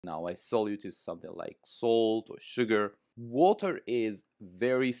Now, a solute is something like salt or sugar. Water is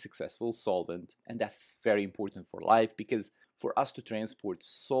very successful solvent, and that's very important for life because for us to transport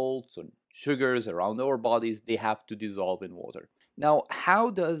salts and sugars around our bodies, they have to dissolve in water. Now, how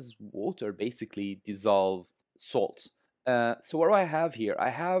does water basically dissolve salts? So what do I have here? I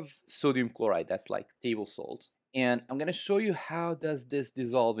have sodium chloride, that's like table salt. And I'm gonna show you how does this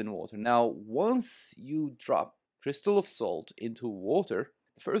dissolve in water. Now, once you drop crystal of salt into water,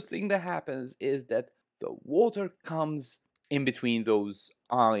 the first thing that happens is that the water comes in between those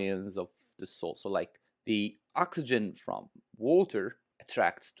ions of the salt. So like the oxygen from water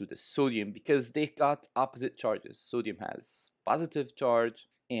attracts to the sodium because they got opposite charges. Sodium has positive charge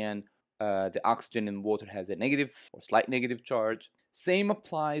and the oxygen in water has a negative or slight negative charge. Same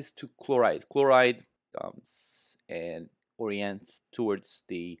applies to chloride. Chloride comes and orients towards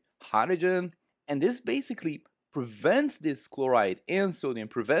the hydrogen, and this basically prevents this chloride and sodium,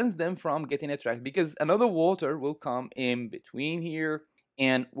 prevents them from getting attracted because another water will come in between here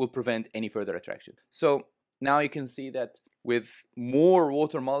and will prevent any further attraction. So now you can see that with more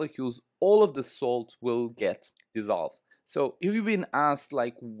water molecules, all of the salt will get dissolved. So if you've been asked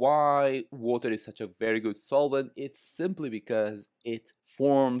like why water is such a very good solvent, it's simply because it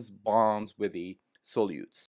forms bonds with the solutes.